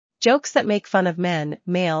Jokes that make fun of men,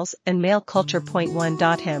 males, and male culture. Point 1.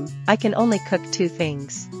 Him, I can only cook 2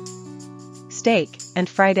 things. Steak, and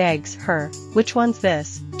fried eggs. Her, which one's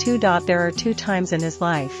this? 2. There are 2 times in his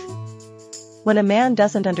life when a man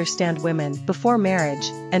doesn't understand women: before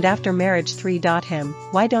marriage, and after marriage. 3. Him,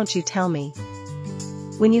 why don't you tell me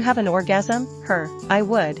when you have an orgasm? Her, I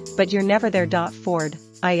would, but you're never there. 4.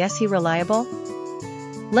 Is he reliable?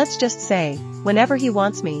 Let's just say, whenever he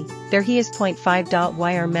wants me, there he is. Point 5.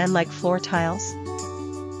 Why are men like floor tiles?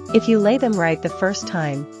 If you lay them right the first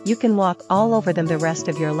time, you can walk all over them the rest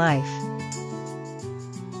of your life.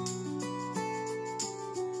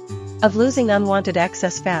 Of losing unwanted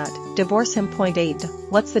excess fat, divorce him. Point 8.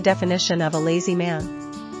 What's the definition of a lazy man?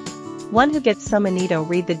 One who gets some Anito.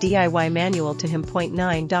 Read the DIY manual to him. Point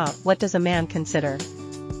 9. What does a man consider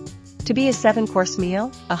to be a 7-course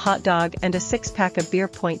meal? A hot dog and a 6-pack of beer.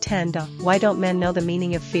 Point 10. Why don't men know the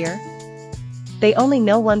meaning of fear? They only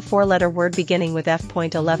know one 4-letter word beginning with F.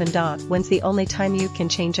 Point 11. When's the only time you can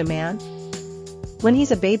change a man? When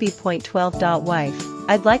he's a baby. Point 12. Wife,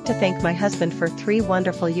 I'd like to thank my husband for 3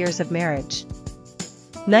 wonderful years of marriage.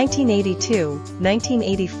 1982,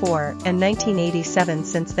 1984, and 1987.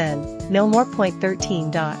 Since then, no more. Point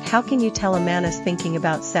 13. How can you tell a man is thinking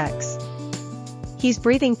about sex? He's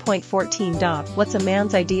breathing. Point 14. What's a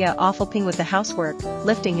man's idea of helping with the housework?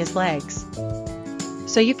 Lifting his legs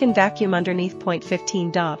so you can vacuum underneath. Point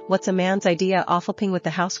 15. What's a man's idea of helping with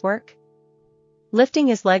the housework? Lifting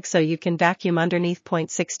his legs so you can vacuum underneath.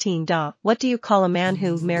 Point 16. What do you call a man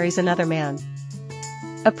who marries another man?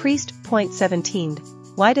 A priest. Point 17.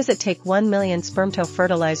 Why does it take 1 million sperm to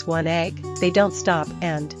fertilize 1 egg? They don't stop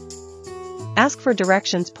and ask for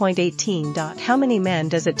directions. Point 18. How many men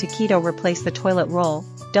does it take to replace the toilet roll?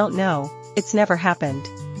 Don't know, it's never happened.